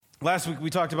Last week we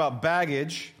talked about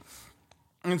baggage.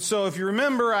 And so if you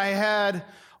remember, I had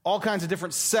all kinds of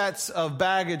different sets of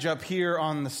baggage up here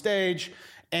on the stage,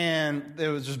 and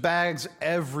there was just bags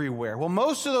everywhere. Well,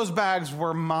 most of those bags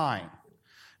were mine.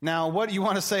 Now, what you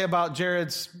want to say about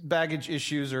Jared's baggage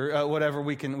issues or whatever,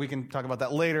 we can talk about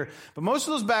that later. But most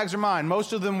of those bags are mine.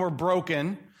 Most of them were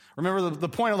broken. Remember, the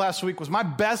point of last week was my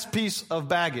best piece of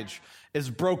baggage is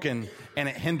broken and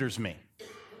it hinders me.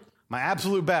 My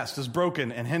absolute best is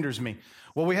broken and hinders me.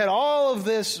 Well, we had all of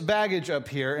this baggage up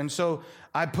here, and so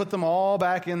I put them all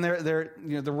back in there.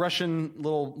 They're, the Russian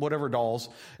little whatever dolls.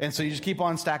 And so you just keep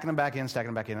on stacking them back in,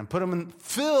 and put them in,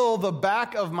 fill the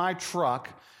back of my truck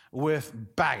with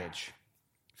baggage.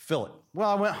 Fill it. Well,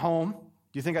 I went home. Do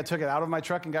you think I took it out of my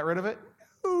truck and got rid of it?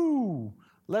 Ooh,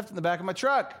 left it in the back of my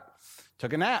truck.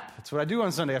 Took a nap. That's what I do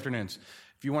on Sunday afternoons.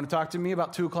 If you want to talk to me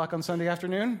about 2 o'clock on Sunday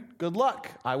afternoon, good luck.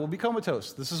 I will be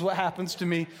comatose. This is what happens to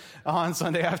me on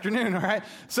Sunday afternoon, all right?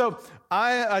 So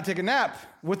I take a nap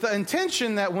with the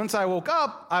intention that once I woke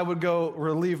up, I would go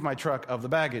relieve my truck of the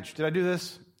baggage. Did I do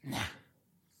this? Nah.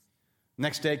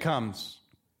 Next day comes.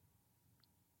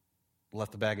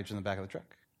 Left the baggage in the back of the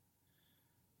truck.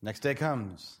 Next day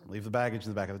comes. Leave the baggage in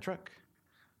the back of the truck.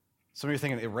 Some of you are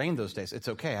thinking, it rained those days. It's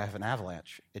okay. I have an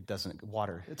avalanche. It doesn't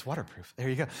water. It's waterproof. There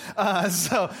you go.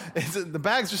 The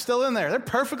bags are still in there. They're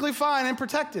perfectly fine and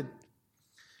protected.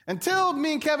 Until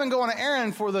me and Kevin go on an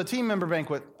errand for the team member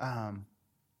banquet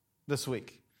this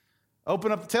week.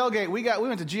 Open up the tailgate. We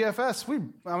went to GFS. We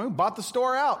bought the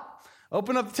store out.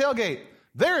 Open up the tailgate.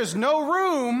 There is no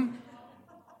room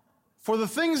for the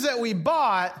things that we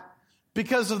bought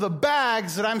because of the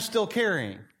bags that I'm still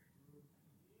carrying.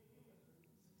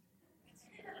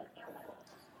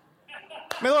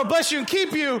 May the Lord bless you and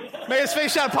keep you. May his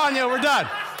face shine upon you. We're done.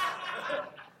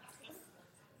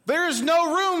 There is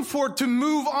no room to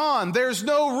move on. There's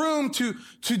no room to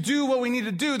do what we need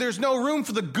to do. There's no room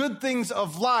for the good things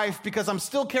of life because I'm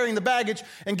still carrying the baggage.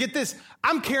 And get this,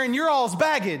 I'm carrying your all's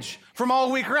baggage from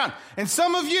all week around. And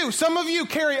some of you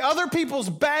carry other people's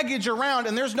baggage around,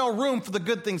 and there's no room for the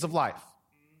good things of life.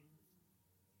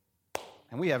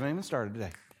 And we haven't even started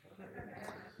today.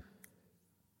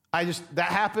 That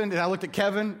happened, and I looked at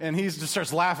Kevin, and he just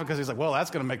starts laughing because he's like, well,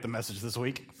 that's going to make the message this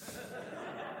week.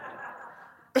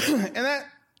 And that,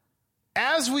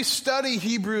 as we study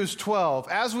Hebrews 12,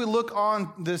 as we look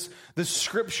on this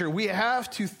scripture, we have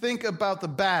to think about the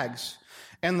bags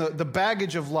and the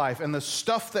baggage of life and the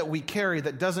stuff that we carry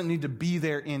that doesn't need to be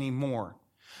there anymore.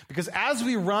 Because as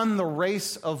we run the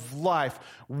race of life,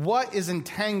 what is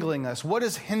entangling us? What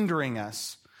is hindering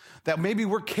us that maybe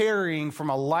we're carrying from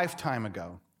a lifetime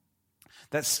ago?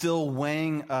 That's still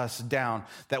weighing us down,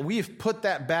 that we have put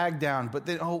that bag down, but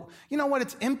then, you know what,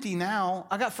 it's empty now.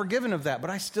 I got forgiven of that, but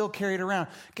I still carry it around.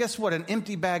 Guess what? An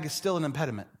empty bag is still an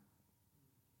impediment.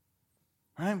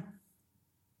 Right?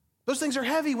 Those things are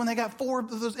heavy when they got 4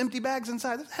 of those empty bags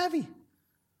inside. It's heavy.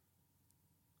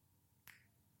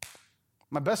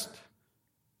 My best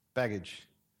baggage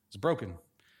is broken.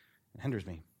 It hinders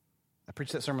me. I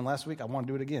preached that sermon last week. I want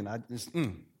to do it again.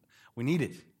 We need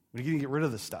it. We need to get rid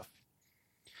of this stuff.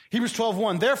 Hebrews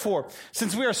 12:1, therefore,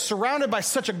 since we are surrounded by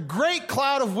such a great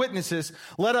cloud of witnesses,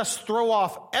 let us throw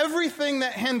off everything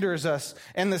that hinders us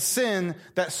and the sin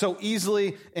that so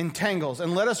easily entangles,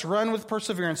 and let us run with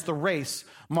perseverance the race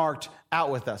marked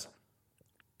out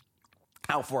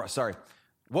for us. What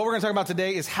we're going to talk about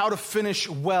today is how to finish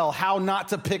well, how not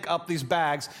to pick up these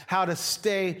bags, how to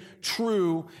stay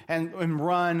true and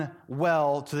run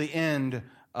well to the end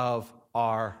of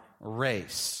our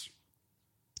race.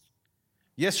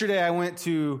 Yesterday, I went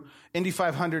to Indy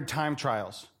 500 time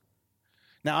trials.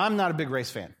 Now, I'm not a big race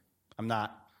fan. I'm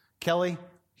not. Kelly,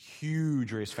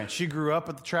 huge race fan. She grew up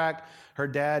at the track. Her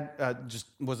dad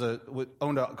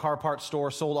owned a car parts store,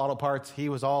 sold auto parts. He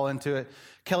was all into it.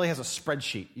 Kelly has a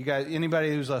spreadsheet. You guys,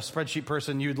 anybody who's a spreadsheet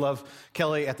person, you'd love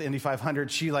Kelly at the Indy 500.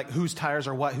 She whose tires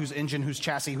are what, whose engine, whose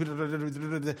chassis, who's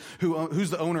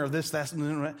the owner of this, that.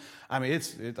 I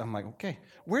mean, I'm like, okay,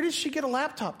 where did she get a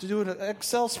laptop to do an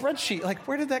Excel spreadsheet? Like,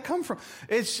 where did that come from?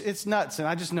 It's nuts, and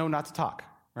I just know not to talk,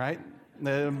 right?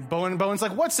 Bowen's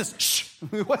like, what's this? Shh.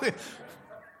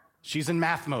 She's in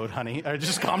math mode, honey.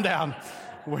 Just calm down.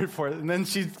 Wait for it. And then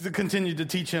she continued to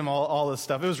teach him all this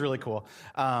stuff. It was really cool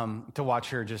to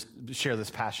watch her just share this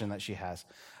passion that she has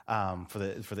for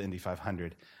the Indy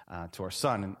 500 to our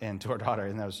son and to our daughter.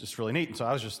 And that was just really neat. And so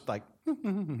I was just like,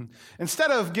 instead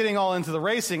of getting all into the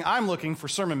racing, I'm looking for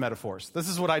sermon metaphors. This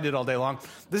is what I did all day long.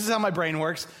 This is how my brain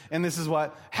works. And this is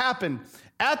what happened.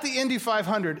 At the Indy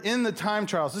 500, in the time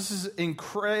trials, this is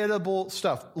incredible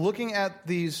stuff. Looking at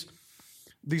these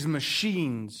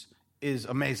machines is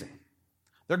amazing.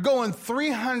 They're going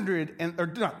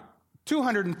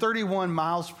 231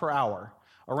 miles per hour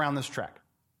around this track.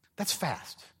 That's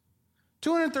fast.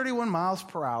 231 miles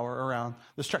per hour around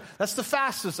this track. That's the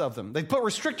fastest of them. They put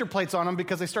restrictor plates on them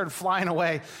because they started flying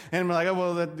away, and we're like, oh,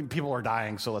 well, people are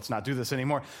dying, so let's not do this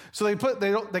anymore. So they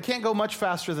can't go much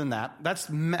faster than that. That's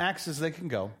max as they can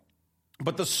go.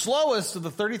 But the slowest of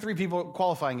the 33 people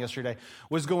qualifying yesterday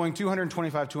was going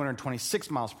 225,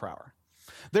 226 miles per hour.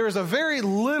 There is a very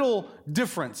little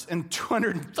difference in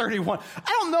 231.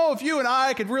 I don't know if you and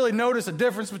I could really notice a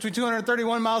difference between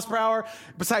 231 miles per hour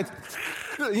besides,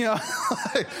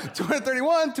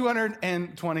 231,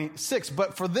 226.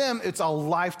 But for them, it's a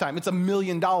lifetime. It's $1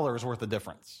 million worth of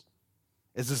difference.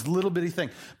 It's this little bitty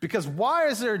thing. Because why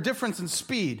is there a difference in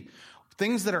speed?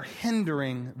 Things that are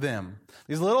hindering them.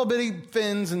 These little bitty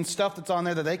fins and stuff that's on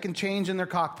there that they can change in their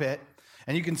cockpit.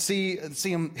 And you can see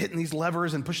them hitting these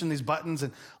levers and pushing these buttons,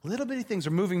 and little bitty things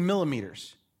are moving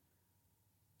millimeters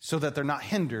so that they're not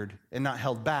hindered and not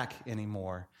held back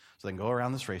anymore. So they can go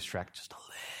around this racetrack just a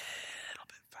little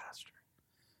bit faster.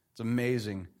 It's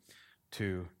amazing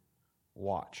to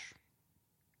watch.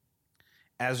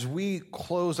 As we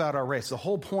close out our race, the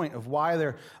whole point of why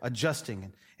they're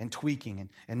adjusting and tweaking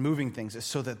and moving things is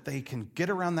so that they can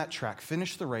get around that track,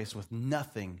 finish the race with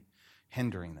nothing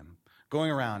hindering them,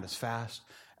 going around as fast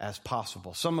as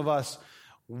possible. Some of us,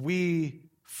 we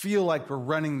feel like we're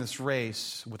running this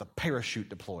race with a parachute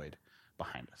deployed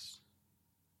behind us.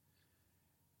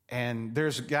 And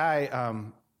there's a guy,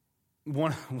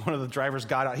 one of the drivers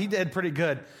got out. He did pretty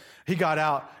good. He got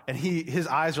out, and his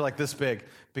eyes are like this big,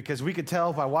 because we could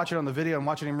tell by watching on the video and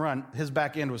watching him run, his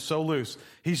back end was so loose.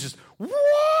 He's just, wah!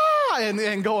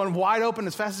 And going wide open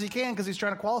as fast as he can because he's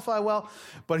trying to qualify well.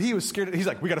 But he was scared. He's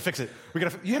like, we got to fix it.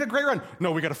 You had a great run.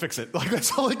 No, we got to fix it. Like,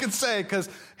 that's all he could say because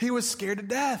he was scared to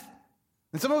death.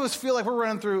 And some of us feel like we're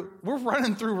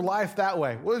running through life that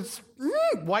way. Well, it's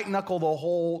white knuckle the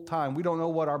whole time. We don't know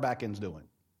what our back end's doing.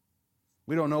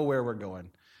 We don't know where we're going.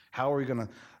 How are we going to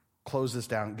close this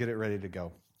down, get it ready to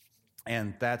go?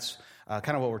 And that's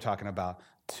kind of what we're talking about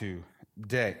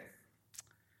today.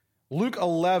 Luke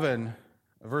 11,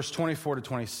 verse 24 to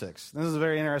 26. This is a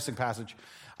very interesting passage,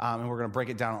 and we're going to break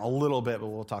it down a little bit, but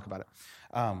we'll talk about it.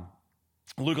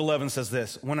 Luke 11 says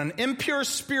this: when an impure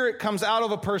spirit comes out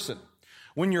of a person,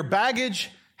 when your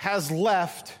baggage has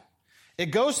left, it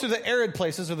goes to the arid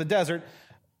places or the desert,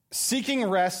 seeking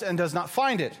rest and does not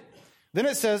find it. Then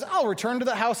it says, I'll return to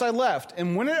the house I left.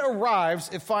 And when it arrives,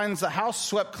 it finds the house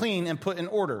swept clean and put in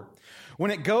order.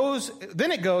 Then it goes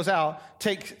out,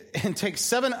 takes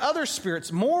 7 other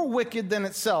spirits more wicked than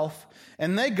itself,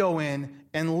 and they go in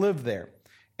and live there.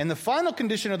 And the final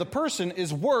condition of the person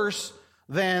is worse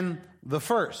than the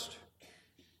first.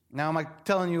 Now, am I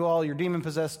telling you all you're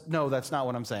demon-possessed? No, that's not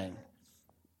what I'm saying.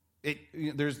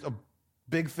 There's a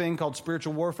big thing called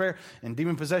spiritual warfare and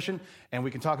demon possession, and we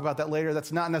can talk about that later.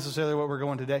 That's not necessarily what we're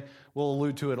going today. We'll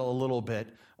allude to it a little bit.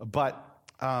 But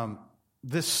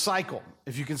this cycle,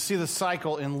 if you can see the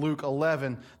cycle in Luke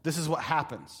 11, this is what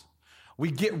happens.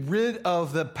 We get rid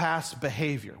of the past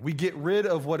behavior. We get rid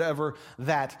of whatever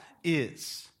that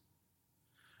is.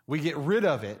 We get rid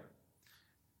of it.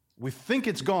 We think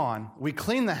it's gone. We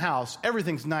clean the house.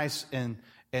 Everything's nice and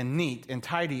neat and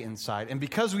tidy inside. And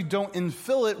because we don't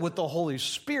infill it with the Holy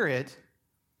Spirit,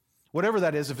 whatever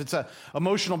that is, if it's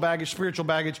emotional baggage, spiritual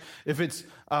baggage, if it's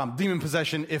demon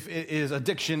possession, if it is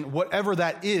addiction, whatever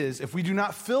that is, if we do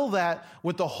not fill that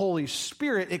with the Holy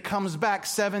Spirit, it comes back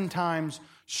 7 times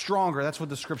stronger. That's what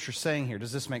the scripture's saying here.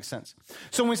 Does this make sense?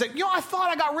 So when we say, I thought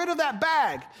I got rid of that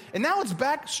bag, and now it's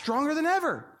back stronger than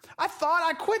ever. I thought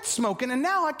I quit smoking, and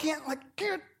now I can't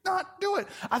not do it.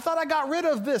 I thought I got rid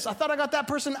of this. I thought I got that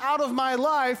person out of my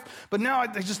life, but now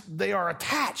they are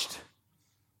attached.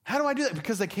 How do I do that?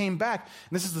 Because they came back.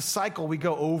 And this is the cycle we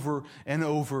go over and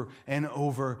over and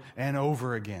over and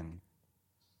over again.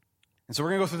 And so we're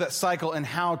going to go through that cycle and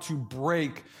how to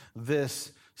break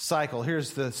this cycle.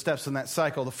 Here's the steps in that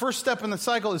cycle. The first step in the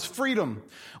cycle is freedom.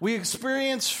 We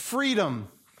experience freedom.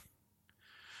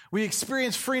 We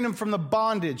experience freedom from the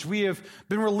bondage. We have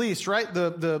been released, right?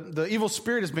 The evil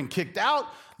spirit has been kicked out.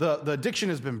 The addiction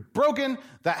has been broken.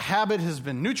 That habit has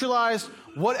been neutralized.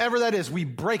 Whatever that is, we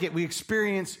break it. We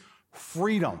experience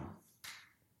freedom.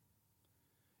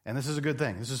 And this is a good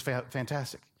thing. This is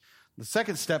fantastic. The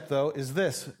second step, though, is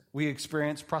this. We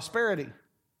experience prosperity.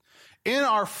 In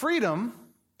our freedom,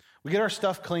 we get our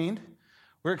stuff cleaned.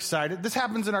 We're excited. This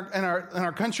happens in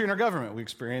our country and our government. We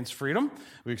experience freedom.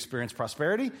 We experience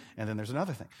prosperity. And then there's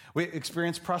another thing. We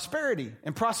experience prosperity.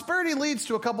 And prosperity leads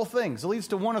to a couple things. It leads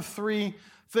to one of 3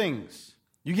 things.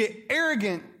 You get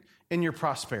arrogant in your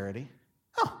prosperity.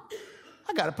 Oh,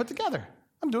 I got it put together.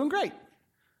 I'm doing great.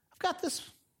 I've got this.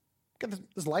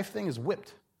 This life thing is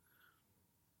whipped.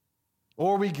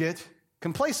 Or we get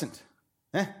complacent.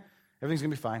 Everything's going to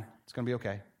be fine. It's going to be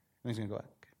okay. Everything's going to go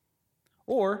okay.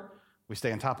 Or we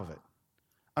stay on top of it.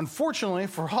 Unfortunately,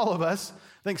 for all of us,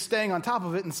 I think staying on top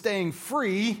of it and staying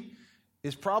free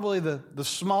is probably the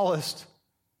smallest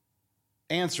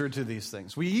answer to these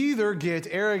things. We either get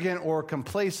arrogant or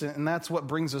complacent, and that's what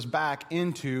brings us back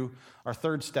into our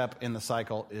third step in the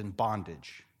cycle in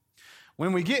bondage.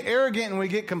 When we get arrogant and we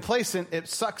get complacent, it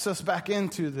sucks us back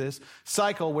into this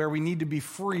cycle where we need to be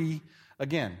free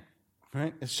again.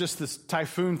 Right? It's just this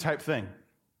typhoon type thing.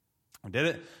 We did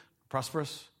it.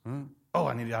 Prosperous. Oh,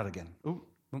 I need it out again. Ooh.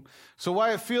 So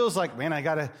why it feels like, man, I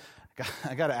gotta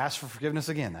ask for forgiveness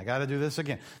again. I gotta do this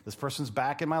again. This person's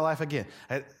back in my life again.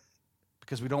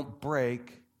 Because we don't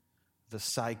break the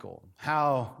cycle.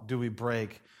 How do we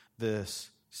break this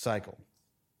cycle?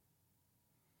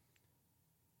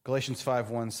 Galatians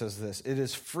 5:1 says this, "It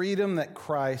is freedom that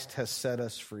Christ has set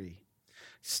us free.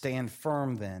 Stand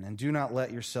firm then, and do not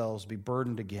let yourselves be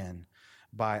burdened again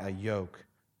by a yoke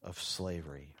of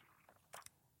slavery."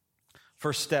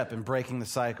 First step in breaking the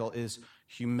cycle is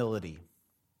humility.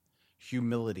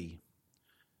 Humility.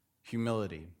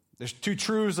 Humility. There's two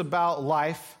truths about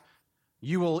life.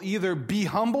 You will either be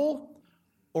humble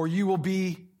or you will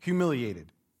be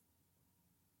humiliated.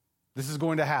 This is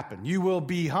going to happen. You will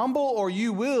be humble or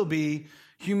you will be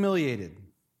humiliated.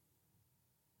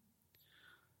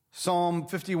 Psalm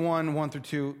 51,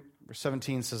 1-2, verse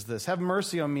 17 says this, "Have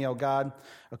mercy on me, O God,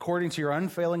 according to your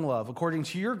unfailing love, according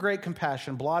to your great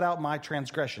compassion, blot out my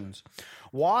transgressions.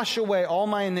 Wash away all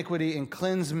my iniquity and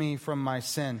cleanse me from my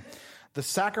sin. The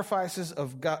sacrifices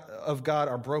of God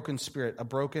are broken spirit, a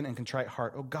broken and contrite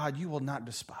heart. O God, you will not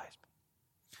despise me."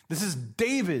 This is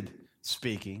David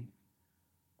speaking,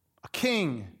 a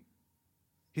king.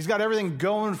 He's got everything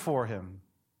going for him.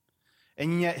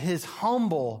 And yet his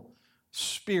humble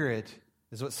spirit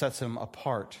is what sets him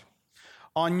apart.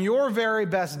 On your very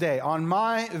best day, on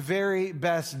my very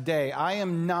best day, I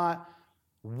am not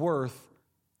worth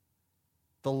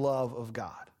the love of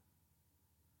God.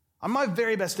 On my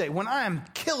very best day, when I am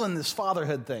killing this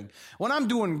fatherhood thing, when I'm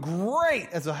doing great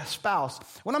as a spouse,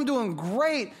 when I'm doing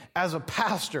great as a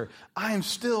pastor, I am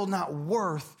still not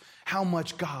worth how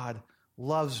much God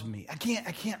loves me. I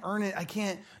can't earn it. I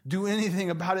can't do anything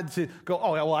about it to go,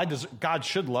 oh, yeah, well, God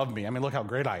should love me. I mean, look how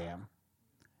great I am.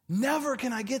 Never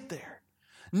can I get there.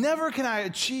 Never can I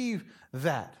achieve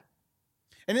that.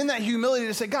 And in that humility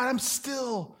to say, God,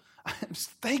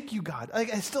 thank you, God.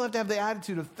 I still have to have the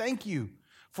attitude of thank you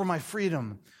for my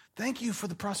freedom. Thank you for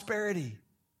the prosperity.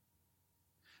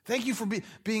 Thank you for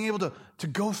being able to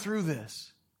go through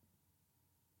this.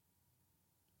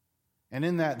 And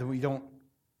in that we don't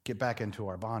get back into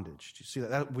our bondage. Do you see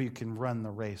that we can run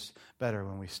the race better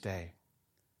when we stay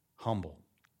humble?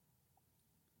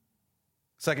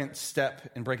 Second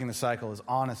step in breaking the cycle is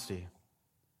honesty.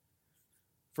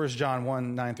 1 John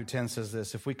 1, 9-10 says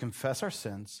this, "If we confess our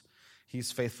sins,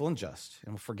 he's faithful and just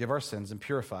and will forgive our sins and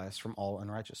purify us from all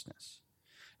unrighteousness.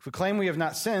 If we claim we have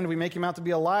not sinned, we make him out to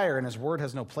be a liar, and his word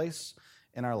has no place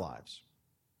in our lives."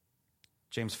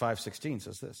 James 5:16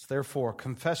 says this, "Therefore,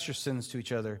 confess your sins to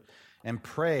each other and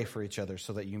pray for each other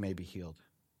so that you may be healed."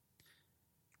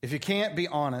 If you can't be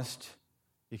honest,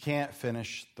 you can't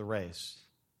finish the race.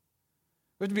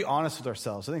 We have to be honest with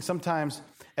ourselves. I think sometimes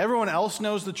everyone else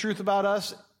knows the truth about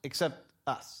us except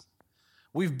us.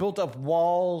 We've built up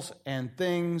walls and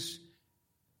things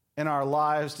in our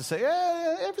lives to say,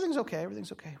 yeah, everything's okay,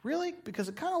 everything's okay. Really? Because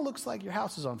it kind of looks like your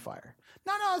house is on fire.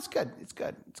 No, it's good. It's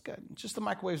just the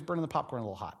microwave's burning the popcorn a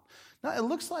little hot. No, it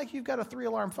looks like you've got a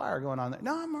 3-alarm fire going on there.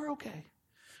 No, we're okay.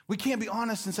 We can't be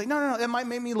honest and say, no, that might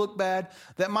make me look bad.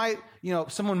 That might,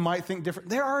 someone might think different.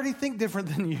 They already think different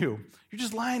than you. You're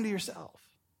just lying to yourself.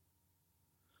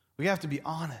 We have to be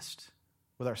honest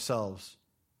with ourselves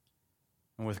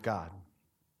and with God.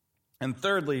 And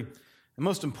thirdly, the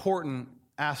most important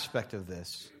aspect of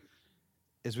this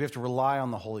is we have to rely on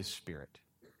the Holy Spirit.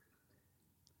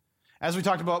 As we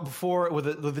talked about before with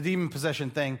the demon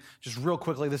possession thing, just real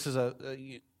quickly, this is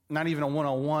not even a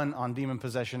 101 on demon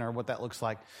possession or what that looks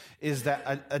like, is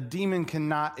that a demon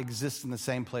cannot exist in the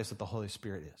same place that the Holy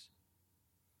Spirit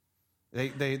is.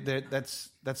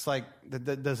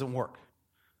 That doesn't work.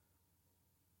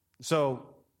 So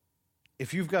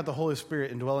if you've got the Holy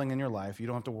Spirit indwelling in your life, you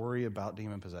don't have to worry about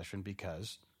demon possession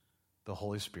because the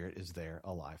Holy Spirit is there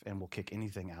alive and will kick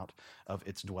anything out of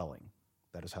its dwelling.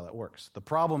 That is how that works. The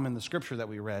problem in the scripture that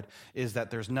we read is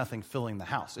that there's nothing filling the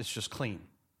house. It's just clean,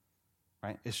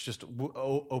 right? It's just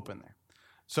open there.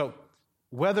 So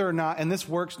whether or not, and this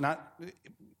works, not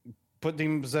put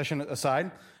demon possession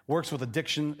aside, works with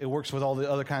addiction, it works with all the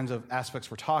other kinds of aspects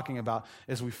we're talking about,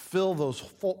 is we fill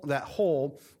that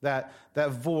hole, that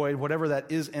void, whatever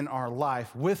that is in our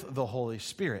life, with the Holy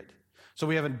Spirit. So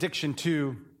we have an addiction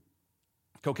to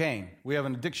cocaine. We have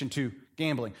an addiction to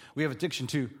gambling. We have addiction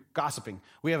to gossiping.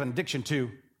 We have an addiction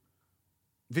to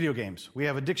video games. We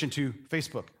have addiction to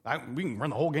Facebook. We can run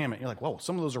the whole gamut. You're like, whoa,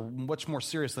 some of those are much more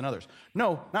serious than others.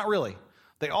 No, not really.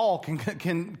 They all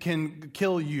can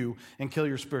kill you and kill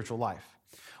your spiritual life.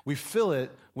 We fill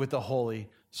it with the Holy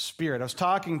Spirit. I was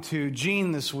talking to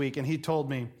Gene this week, and he told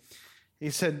me, he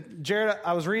said, Jared,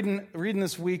 I was reading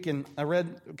this week, and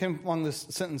came along this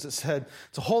sentence that said,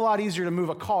 it's a whole lot easier to move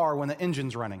a car when the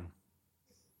engine's running.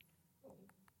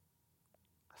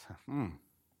 I said,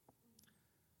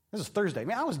 This is Thursday.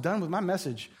 Man, I was done with my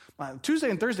message. Tuesday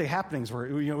and Thursday happenings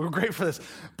were great for this.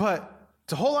 But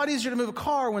it's a whole lot easier to move a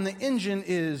car when the engine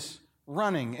is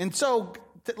running. And so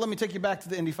let me take you back to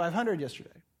the Indy 500 yesterday.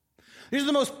 These are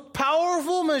the most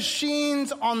powerful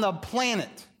machines on the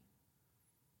planet.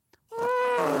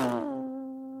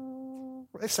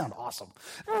 They sound awesome.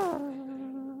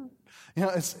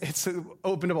 It's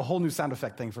opened up a whole new sound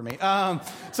effect thing for me.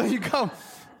 So you go,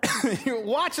 you're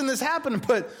watching this happen,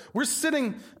 but we're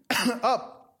sitting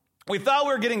up. We thought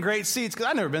we were getting great seats because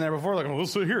I'd never been there before. Like, we'll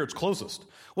sit here, it's closest.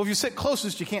 Well, if you sit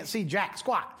closest, you can't see jack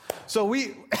squat. So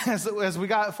we, as we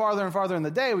got farther and farther in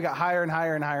the day, we got higher and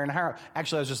higher and higher and higher.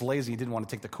 Actually, I was just lazy. Didn't want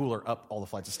to take the cooler up all the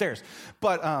flights of stairs.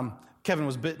 But Kevin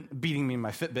was beating me in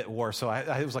my Fitbit war, so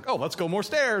I was like, oh, let's go more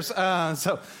stairs.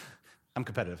 So I'm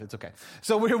competitive. It's okay.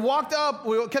 So we walked up.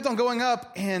 We kept on going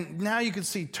up, and now you can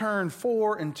see turn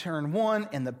 4 and turn 1,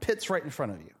 and the pit's right in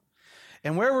front of you.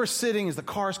 And where we're sitting is the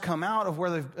cars come out of where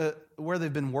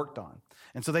they've been worked on.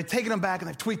 And so they've taken them back, and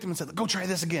they've tweaked them and said, go try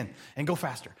this again, and go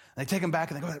faster. And they take them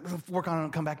back, and they go work on it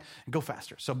and come back and go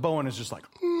faster. So Bowen is just like,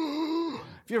 if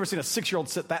you've ever seen a 6-year-old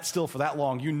sit that still for that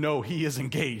long, you know he is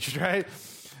engaged, right?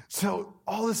 So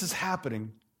all this is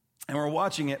happening, and we're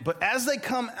watching it. But as they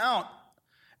come out,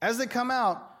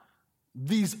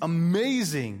 these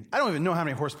amazing, I don't even know how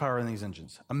many horsepower are in these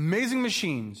engines, amazing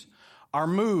machines are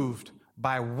moved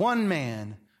by one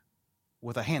man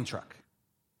with a hand truck.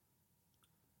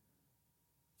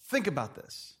 Think about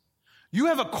this. You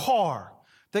have a car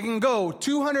that can go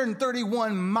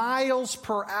 231 miles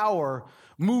per hour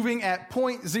moving at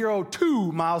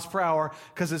 0.02 miles per hour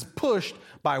because it's pushed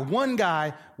by one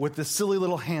guy with this silly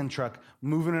little hand truck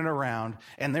moving it around,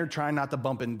 and they're trying not to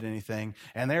bump into anything,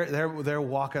 and they're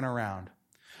walking around.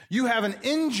 You have an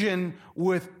engine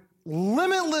with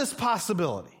limitless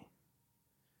possibility,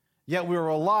 yet we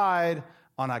relied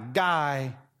on a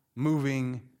guy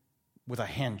moving with a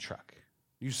hand truck.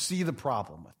 You see the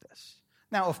problem with this.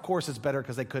 Now, of course, it's better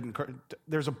because they couldn't.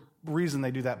 There's a reason they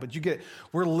do that, but you get it.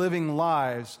 We're living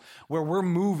lives where we're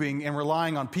moving and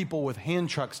relying on people with hand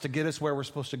trucks to get us where we're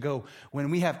supposed to go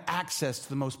when we have access to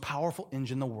the most powerful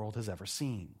engine the world has ever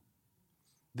seen.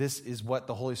 This is what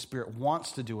the Holy Spirit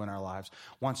wants to do in our lives,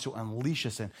 wants to unleash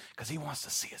us in, because he wants to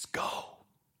see us go.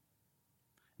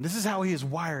 And this is how he has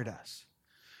wired us.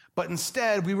 But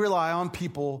instead, we rely on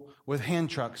people with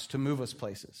hand trucks to move us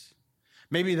places.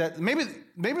 Maybe they're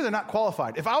not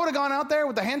qualified. If I would have gone out there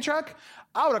with the hand truck,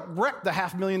 I would have wrecked the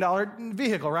 $500,000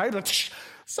 vehicle, right? Like,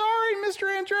 sorry, Mr.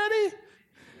 Andretti.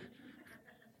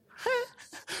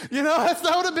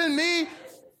 That would have been me.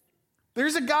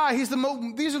 There's a guy,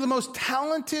 these are the most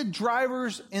talented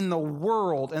drivers in the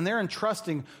world, and they're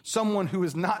entrusting someone who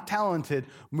is not talented,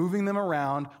 moving them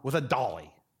around with a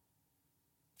dolly.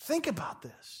 Think about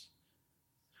this.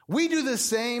 We do the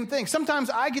same thing. Sometimes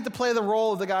I get to play the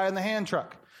role of the guy in the hand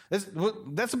truck.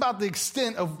 That's about the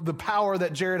extent of the power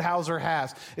that Jared Hauser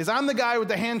has. Is I'm the guy with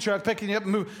the hand truck picking you up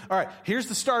and move. All right, here's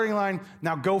the starting line.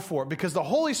 Now go for it. Because the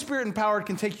Holy Spirit empowered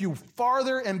can take you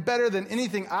farther and better than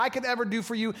anything I could ever do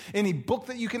for you, any book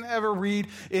that you can ever read,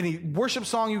 any worship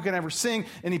song you can ever sing,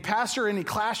 any pastor, any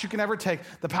class you can ever take.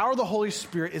 The power of the Holy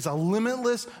Spirit is a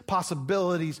limitless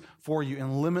possibilities for you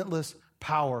and limitless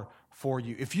power for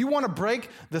you. If you want to break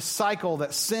the cycle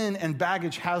that sin and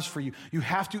baggage has for you, you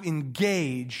have to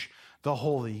engage the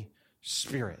Holy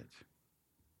Spirit.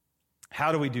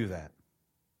 How do we do that?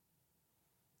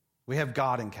 We have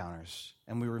God encounters,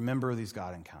 and we remember these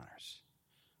God encounters.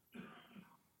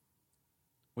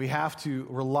 We have to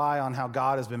rely on how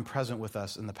God has been present with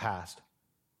us in the past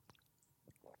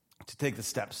to take the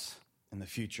steps in the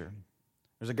future.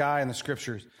 There's a guy in the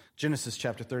scriptures, Genesis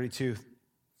chapter 32,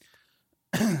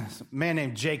 a man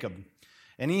named Jacob,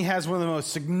 and he has one of the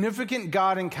most significant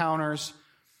God encounters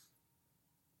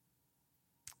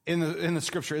in the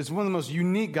scripture. It's one of the most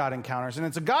unique God encounters. And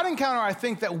it's a God encounter, I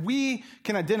think, that we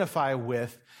can identify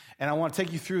with. And I want to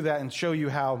take you through that and show you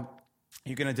how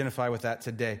you can identify with that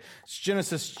today. It's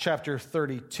Genesis chapter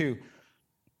 32.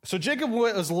 So Jacob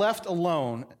was left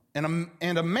alone, and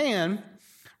a man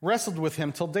wrestled with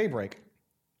him till daybreak.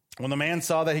 When the man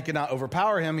saw that he could not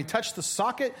overpower him, he touched the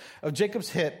socket of Jacob's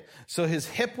hip, so his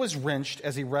hip was wrenched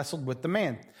as he wrestled with the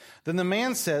man. Then the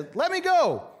man said, "Let me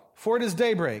go, for it is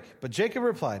daybreak." But Jacob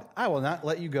replied, "I will not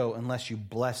let you go unless you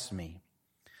bless me."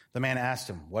 The man asked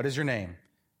him, "What is your name?"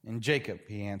 "And Jacob,"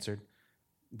 he answered.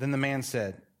 Then the man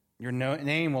said, "Your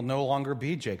name will no longer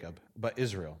be Jacob, but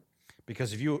Israel,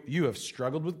 because you have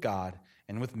struggled with God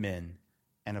and with men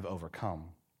and have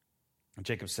overcome." And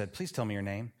Jacob said, "Please tell me your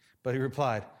name." But he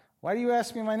replied, "Why do you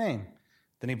ask me my name?"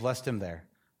 Then he blessed him there.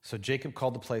 So Jacob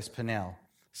called the place Peniel,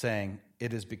 saying,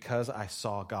 "It is because I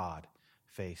saw God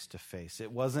face to face."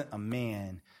 It wasn't a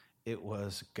man, it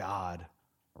was God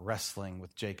wrestling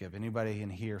with Jacob. Anybody in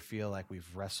here feel like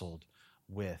we've wrestled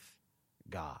with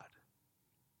God?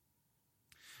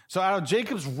 So out of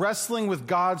Jacob's wrestling with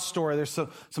God's story, there's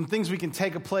some things we can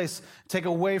take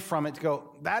away from it to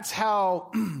go, that's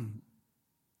how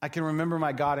I can remember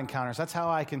my God encounters. That's how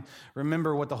I can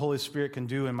remember what the Holy Spirit can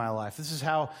do in my life. This is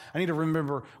how I need to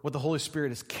remember what the Holy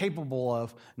Spirit is capable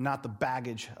of, not the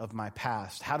baggage of my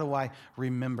past. How do I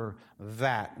remember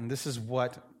that? And this is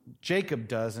what Jacob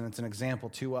does, and it's an example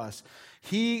to us.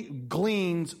 He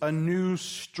gleans a new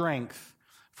strength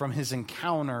from his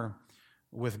encounter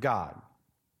with God.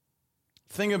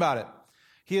 Think about it.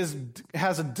 He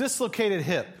has a dislocated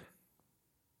hip.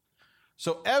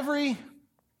 So every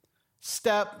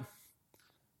step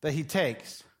that he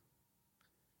takes,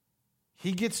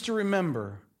 he gets to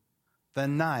remember the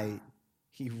night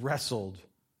he wrestled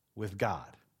with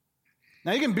God.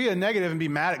 Now, you can be a negative and be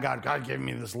mad at God. God gave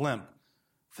me this limp.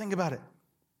 Think about it.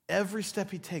 Every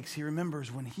step he takes, he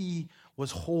remembers when he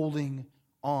was holding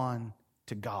on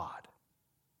to God.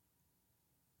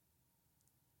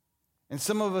 And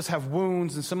some of us have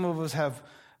wounds, and some of us have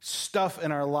stuff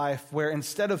in our life where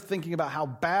instead of thinking about how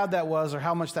bad that was or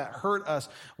how much that hurt us,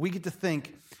 we get to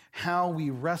think how we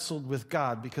wrestled with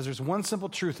God. Because there's one simple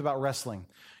truth about wrestling.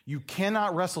 You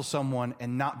cannot wrestle someone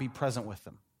and not be present with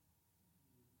them.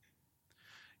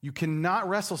 You cannot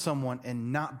wrestle someone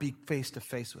and not be face to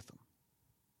face with them.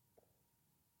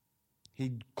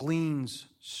 He gleans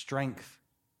strength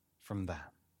from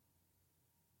that.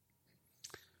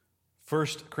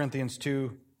 1 Corinthians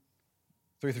 2,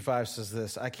 3-5 says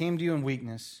this: "I came to you in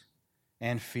weakness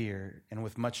and fear and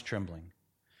with much trembling.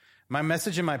 My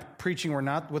message and my preaching were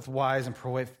not with wise and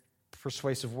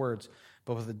persuasive words,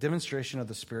 but with a demonstration of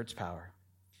the Spirit's power,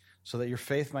 so that your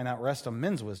faith might not rest on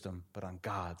men's wisdom, but on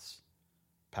God's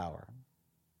power."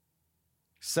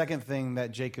 Second thing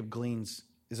that Jacob gleans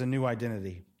is a new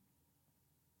identity.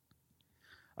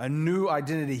 A new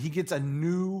identity. He gets a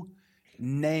new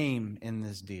name in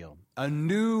this deal. A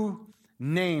new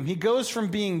name. He goes from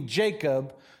being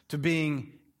Jacob to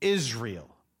being Israel.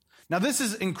 Now, this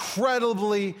is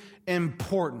incredibly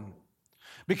important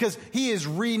because he is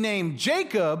renamed.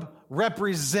 Jacob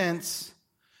represents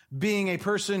being a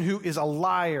person who is a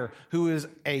liar, who is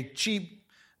a cheap,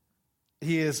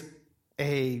 he is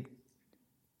a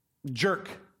jerk,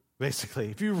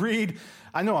 basically. If you read,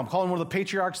 I know I'm calling one of the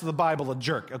patriarchs of the Bible a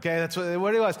jerk, okay? That's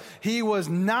what he was. He was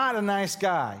not a nice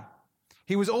guy.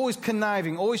 He was always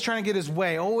conniving, always trying to get his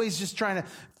way, always just trying to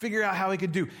figure out how he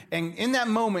could do. And in that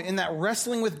moment, in that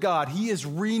wrestling with God, he is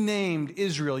renamed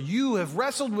Israel. You have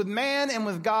wrestled with man and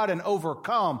with God and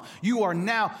overcome. You are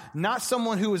now not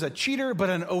someone who is a cheater, but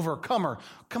an overcomer.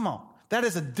 Come on. That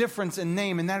is a difference in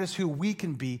name, and that is who we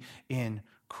can be in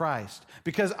Christ.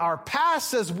 Because our past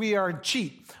says we are a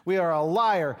cheat, we are a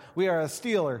liar, we are a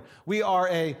stealer, we are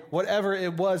a whatever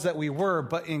it was that we were.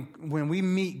 But when we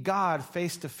meet God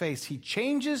face to face, he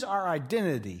changes our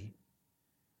identity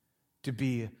to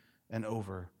be an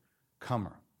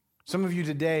overcomer. Some of you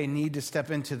today need to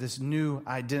step into this new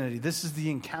identity. This is the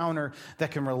encounter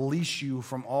that can release you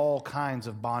from all kinds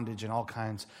of bondage and all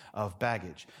kinds of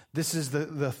baggage. This is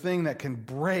the thing that can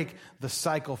break the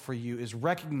cycle for you, is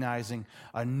recognizing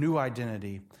a new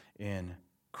identity in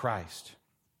Christ.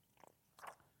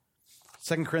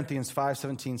 2 Corinthians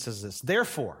 5:17 says this: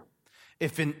 "Therefore,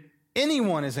 if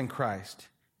anyone is in Christ,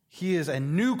 he is a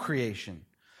new creation.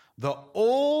 The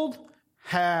old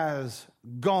has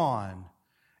gone,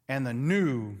 and the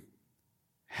new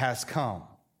has come."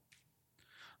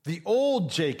 The old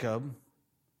Jacob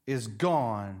is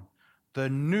gone. The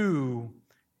new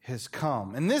has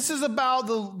come. And this is about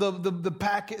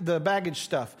the baggage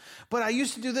stuff. But I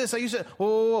used to do this.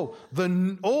 Whoa.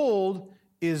 The old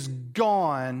is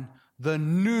gone, the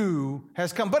new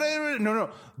has come. But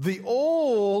no. The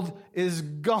old is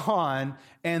gone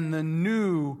and the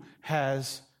new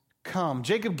has come.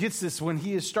 Jacob gets this when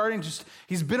he is starting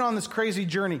he's been on this crazy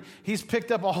journey. He's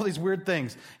picked up all these weird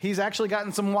things. He's actually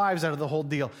gotten some wives out of the whole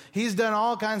deal. He's done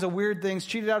all kinds of weird things,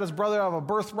 cheated out his brother out of a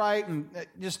birthright and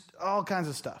just all kinds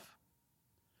of stuff.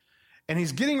 And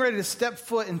he's getting ready to step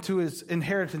foot into his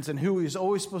inheritance and who he's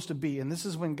always supposed to be. And this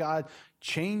is when God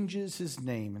changes his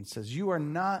name and says, you are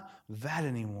not that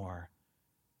anymore.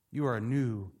 You are a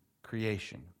new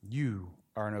creation. You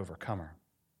are an overcomer.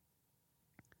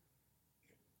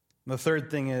 The third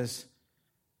thing is,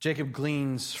 Jacob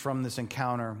gleans from this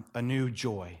encounter a new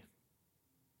joy.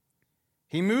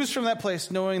 He moves from that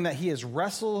place knowing that he has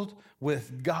wrestled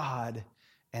with God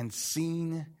and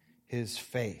seen his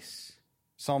face.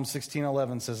 Psalm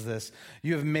 16:11 says this,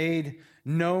 you have made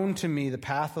known to me the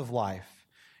path of life.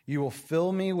 You will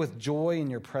fill me with joy in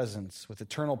your presence, with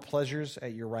eternal pleasures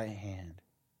at your right hand.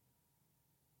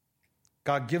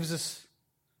 God gives us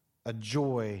a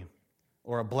joy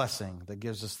or a blessing that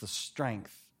gives us the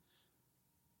strength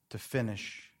to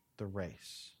finish the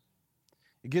race.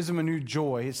 It gives him a new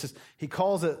joy. It says, he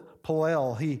calls it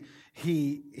Palel.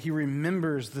 He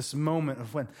remembers this moment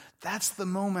of when, that's the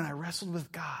moment I wrestled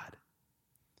with God.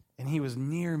 And he was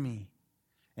near me.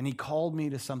 And he called me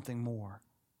to something more.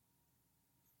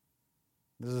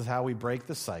 This is how we break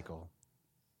the cycle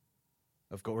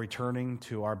of returning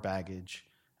to our baggage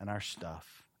and our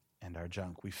stuff and our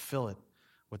junk. We fill it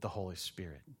with the Holy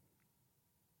Spirit.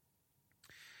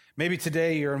 Maybe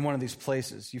today you're in one of these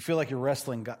places. You feel like you're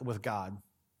wrestling with God.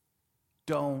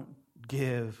 Don't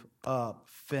give up.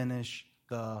 Finish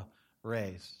the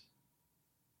race.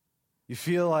 You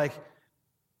feel like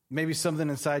maybe something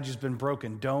inside you's been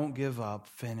broken. Don't give up.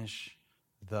 Finish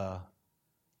the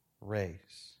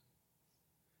race.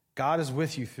 God is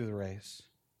with you through the race.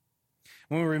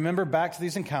 When we remember back to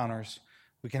these encounters,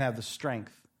 we can have the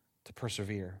strength to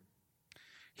persevere.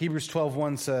 Hebrews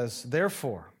 12:1 says,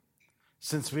 therefore,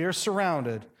 since we are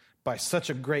surrounded by such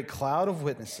a great cloud of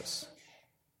witnesses,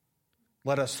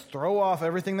 let us throw off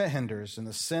everything that hinders and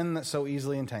the sin that so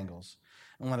easily entangles,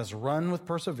 and let us run with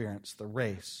perseverance the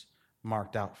race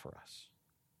marked out for us.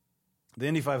 The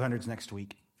Indy 500's next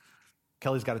week.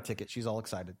 Kelly's got a ticket. She's all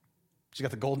excited. She's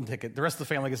got the golden ticket. The rest of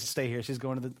the family gets to stay here. She's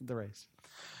going to the race.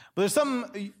 But there's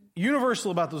something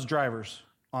universal about those drivers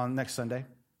on next Sunday.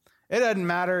 It doesn't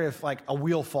matter if like a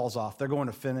wheel falls off. They're going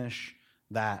to finish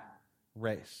that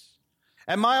race.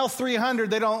 At mile 300,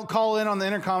 they don't call in on the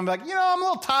intercom and be like, I'm a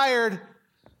little tired.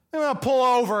 I'm going to pull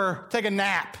over, take a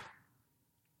nap.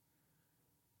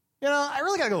 I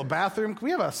really got to go to the bathroom. Can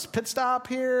we have a pit stop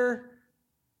here?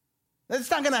 That's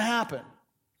not going to happen.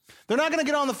 They're not going to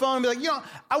get on the phone and be like,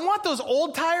 I want those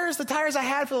old tires, the tires I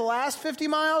had for the last 50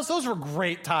 miles. Those were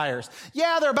great tires.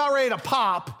 Yeah, they're about ready to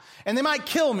pop, and they might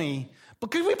kill me.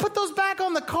 But could we put those back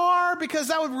on the car? Because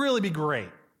that would really be great.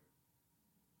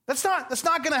 That's not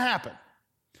going to happen.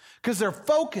 Because they're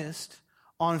focused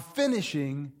on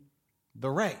finishing the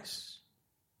race.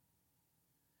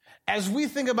 As we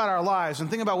think about our lives and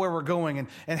think about where we're going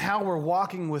and how we're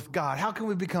walking with God, how can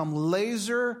we become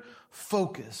laser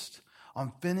focused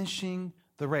on finishing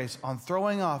the race, on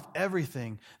throwing off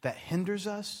everything that hinders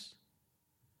us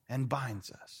and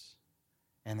binds us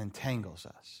and entangles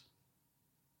us?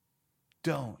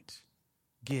 Don't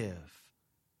give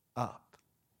up.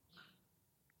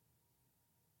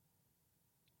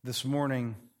 This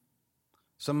morning,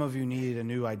 some of you need a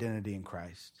new identity in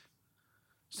Christ.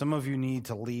 Some of you need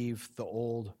to leave the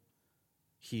old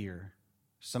here.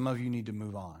 Some of you need to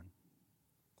move on.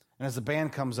 And as the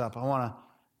band comes up, I want to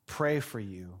pray for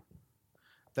you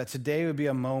that today would be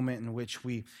a moment in which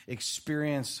we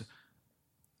experience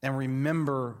and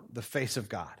remember the face of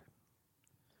God.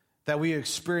 That we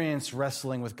experience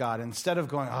wrestling with God. Instead of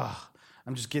going,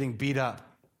 I'm just getting beat up,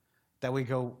 that we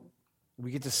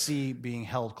get to see being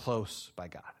held close by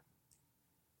God.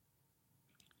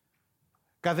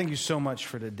 God, thank you so much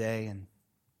for today. And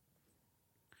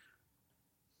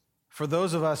for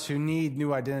those of us who need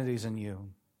new identities in you,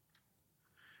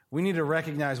 we need to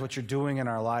recognize what you're doing in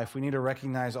our life. We need to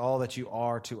recognize all that you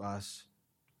are to us.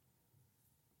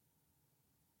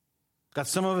 God,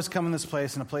 some of us come in this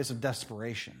place in a place of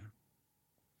desperation.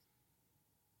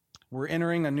 We're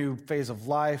entering a new phase of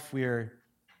life. We are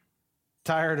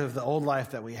tired of the old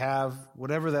life that we have,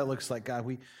 whatever that looks like, God.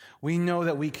 We know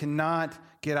that we cannot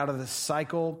get out of this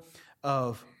cycle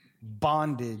of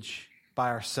bondage by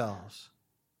ourselves.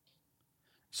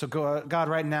 So God,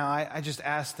 right now, I just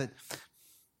ask that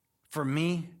for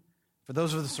me, for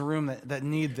those of us in the room that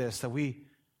need this, that we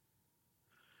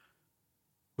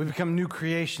We become new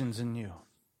creations in you.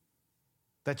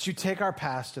 That you take our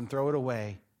past and throw it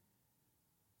away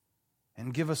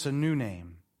and give us a new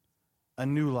name, a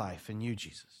new life in you,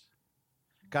 Jesus.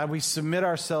 God, we submit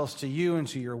ourselves to you and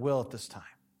to your will at this time.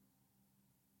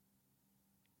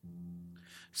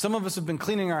 Some of us have been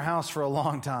cleaning our house for a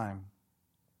long time.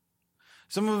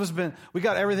 Some of us we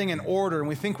got everything in order and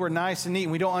we think we're nice and neat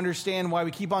and we don't understand why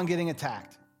we keep on getting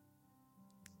attacked.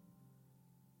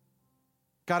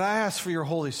 God, I ask for your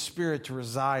Holy Spirit to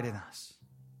reside in us.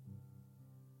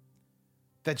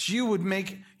 That you would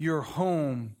make your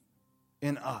home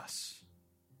in us.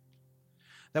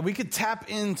 That we could tap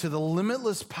into the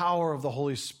limitless power of the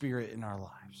Holy Spirit in our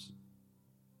lives.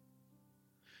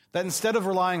 That instead of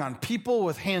relying on people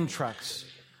with hand trucks,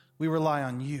 we rely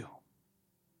on you.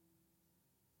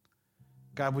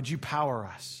 God, would you power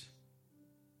us?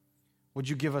 Would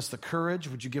you give us the courage?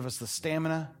 Would you give us the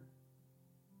stamina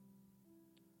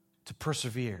to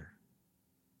persevere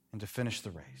and to finish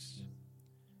the race?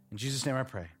 In Jesus' name I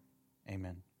pray,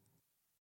 amen.